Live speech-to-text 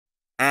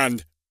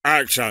and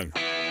action.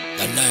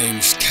 The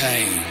name's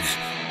Kane,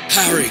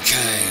 Harry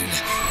Kane,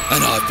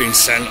 and I've been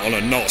sent on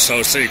a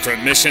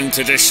not-so-secret mission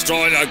to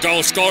destroy the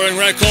goal-scoring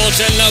records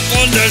in the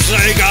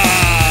Bundesliga.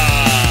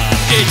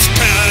 It's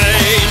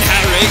Kane,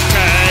 Harry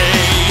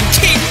Kane,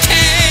 King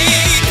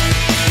Kane.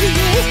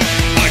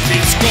 I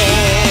keep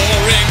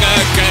scoring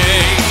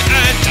again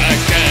and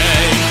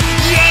again.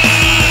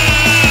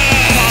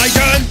 Yeah!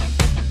 Bayern,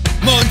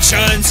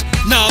 München's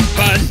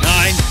number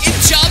 9. In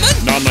German?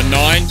 Number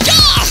 9. Ja!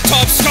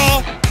 Top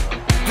score,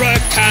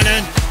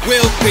 Cannon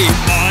will be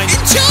mine.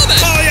 In German?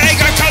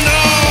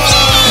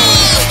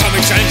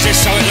 Comic changes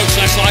so it looks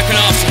less like an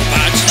Arsenal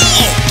badge. No!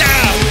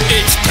 Down!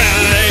 It's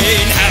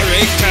Kane,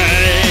 Harry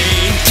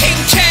Kane.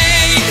 King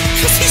Kane!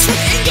 Because he's from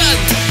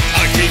England.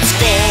 I keep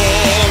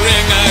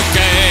scoring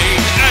again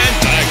and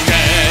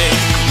again.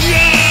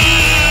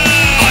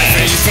 Yeah!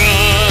 I've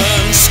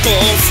even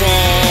scored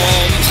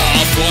from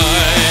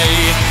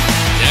halfway.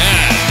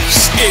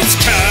 Yes, it's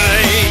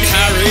Kane,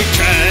 Harry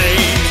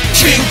Kane.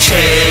 King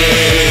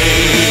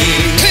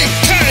Kane. King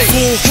Kane!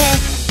 4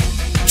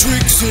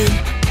 hat-tricks in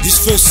his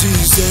first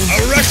season.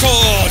 A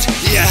record!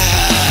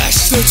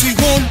 Yes! 31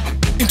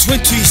 in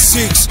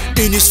 26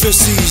 in his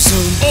first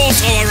season.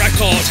 Also a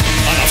record!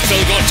 And I've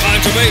still got time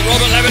to beat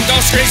Robert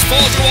Lewandowski's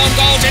 41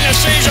 goals in a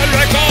season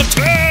record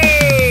too!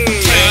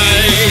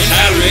 Kane,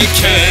 Harry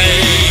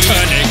Kane,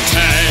 turning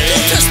Kane.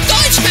 Gutes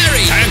Deutsch,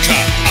 Harry!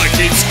 Anchor, I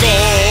keep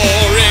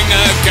scoring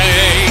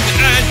again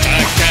and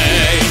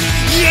again.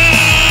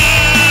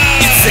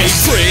 Yeah! It's a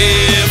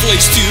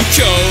privilege to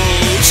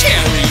coach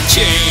Harry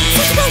Kane.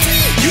 What about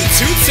me? You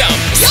too,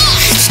 Thomas. Ja!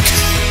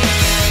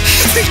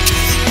 Harry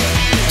Kane!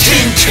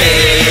 King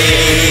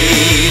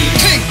Kane!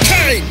 King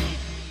Kane!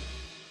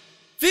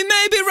 We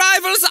may be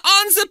rivals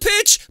on the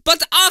pitch,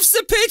 but off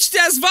the pitch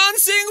there's one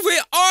thing we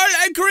all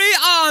agree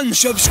on.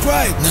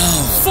 Subscribe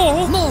now.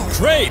 For more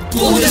Great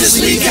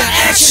Bundesliga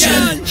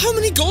action! How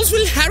many goals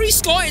will Harry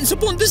score in the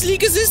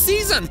Bundesliga this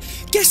season?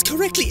 Guess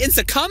correctly in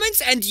the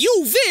comments and you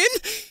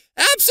win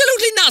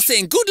absolutely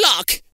nothing. Good luck!